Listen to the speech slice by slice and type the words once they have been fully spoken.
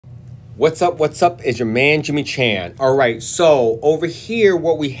What's up? What's up? It's your man, Jimmy Chan. All right, so over here,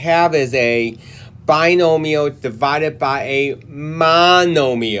 what we have is a binomial divided by a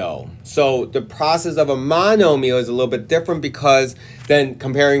monomial. So the process of a monomial is a little bit different because then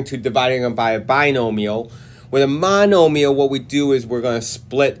comparing to dividing them by a binomial. With a monomial, what we do is we're going to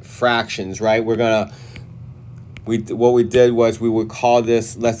split fractions, right? What we did was we would call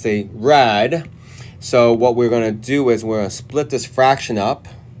this, let's say, red. So what we're going to do is we're going to split this fraction up.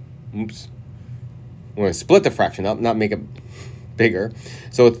 Oops. We're going to split the fraction up, not make it bigger.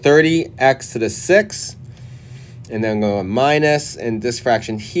 So 30x to the 6. And then I'm going to minus, and this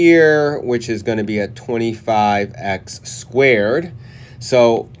fraction here, which is going to be a 25x squared.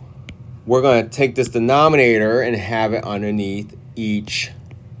 So we're going to take this denominator and have it underneath each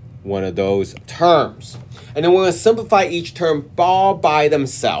one of those terms. And then we're going to simplify each term all by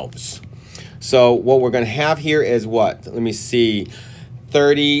themselves. So what we're going to have here is what? Let me see.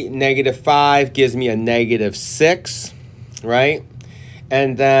 30 negative 5 gives me a negative 6, right?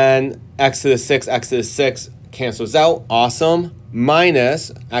 And then x to the 6 cancels out. Awesome. Minus,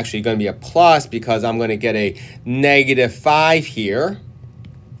 actually going to be a plus because I'm going to get a negative 5 here,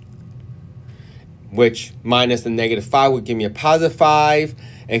 which minus the negative 5 would give me a positive 5,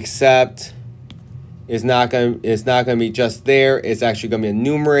 except it's not going to be just there. It's actually going to be a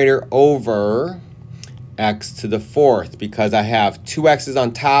numerator over x to the 4th because I have 2 x's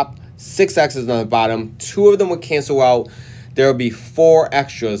on top, 6 x's on the bottom. 2 of them would cancel out. There will be 4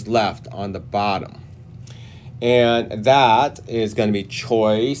 extras left on the bottom. And that is going to be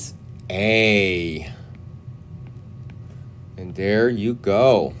choice A. And there you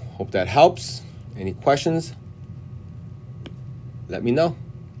go. Hope that helps. Any questions? Let me know.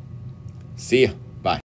 See ya.